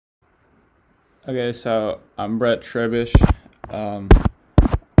Okay, so I'm Brett Trebish. Um,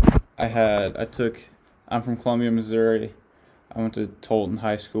 I took, I'm from Columbia, Missouri. I went to Tolton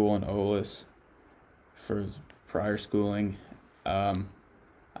High School in Olis for prior schooling. Um,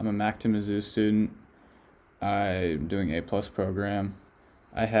 I'm a MACC to Mizzou student. I'm doing A plus program.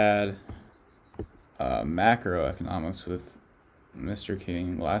 I had macroeconomics with Mr.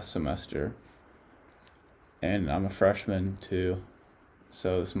 King last semester, and I'm a freshman too,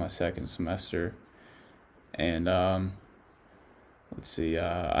 so this is my second semester. And let's see.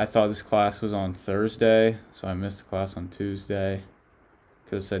 I thought this class was on Thursday, so I missed the class on Tuesday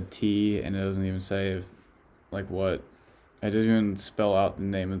because it said T, and it doesn't even say if, like what. It doesn't even spell out the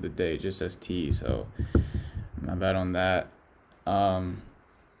name of the day. It just says T. So my bad on that. But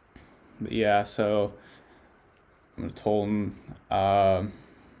yeah, so I'm at Tolton. I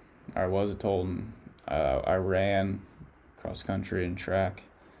was at Tolton. I ran cross country and track.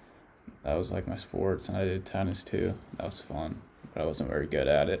 That was like my sports, and I did tennis too. That was fun, but I wasn't very good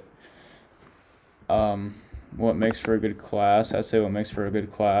at it. What makes for a good class? I'd say what makes for a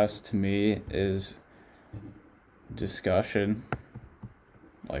good class to me is discussion,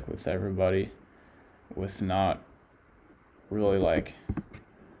 like with everybody, with not really like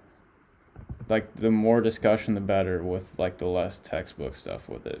the more discussion the better, with like the less textbook stuff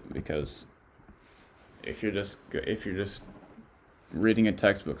with it, because if you're just reading in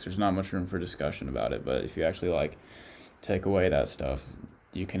textbooks, there's not much room for discussion about it. But if you actually like take away that stuff,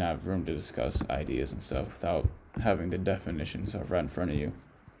 you can have room to discuss ideas and stuff without having the definitions of right in front of you.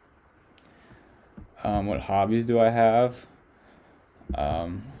 What hobbies do I have?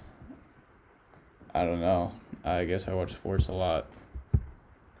 Um, I don't know. I guess I watch sports a lot,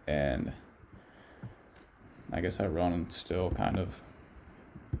 and I guess I run still kind of,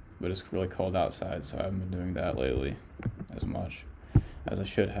 but it's really cold outside, so I haven't been doing that lately as much as I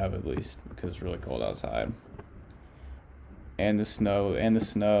should have, at least, because it's really cold outside. And the snow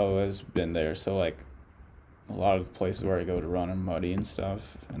has been there, so like a lot of the places where I go to run are muddy and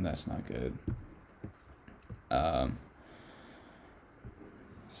stuff, and that's not good. Um,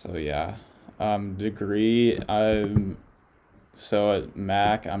 so yeah. Degree, so at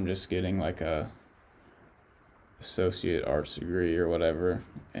MACC I'm just getting like a associate arts degree or whatever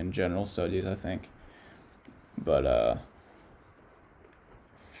in general studies, I think. But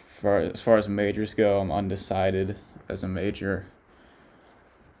as far as majors go, I'm undecided as a major.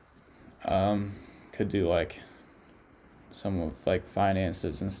 Could do like some with like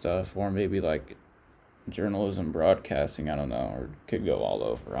finances and stuff, or maybe like journalism, broadcasting. I don't know, or could go all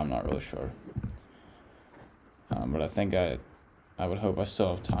over. I'm not really sure. But I think I would hope I still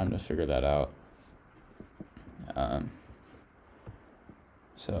have time to figure that out. Um,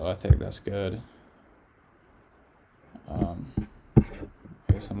 so I think that's good. Um,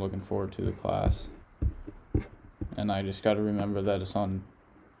 I guess I'm looking forward to the class, and I just got to remember that it's on.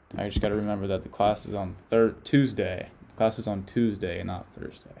 I just got to remember that the class is on Tuesday. The class is on Tuesday, not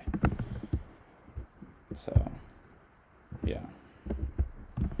Thursday. So, yeah.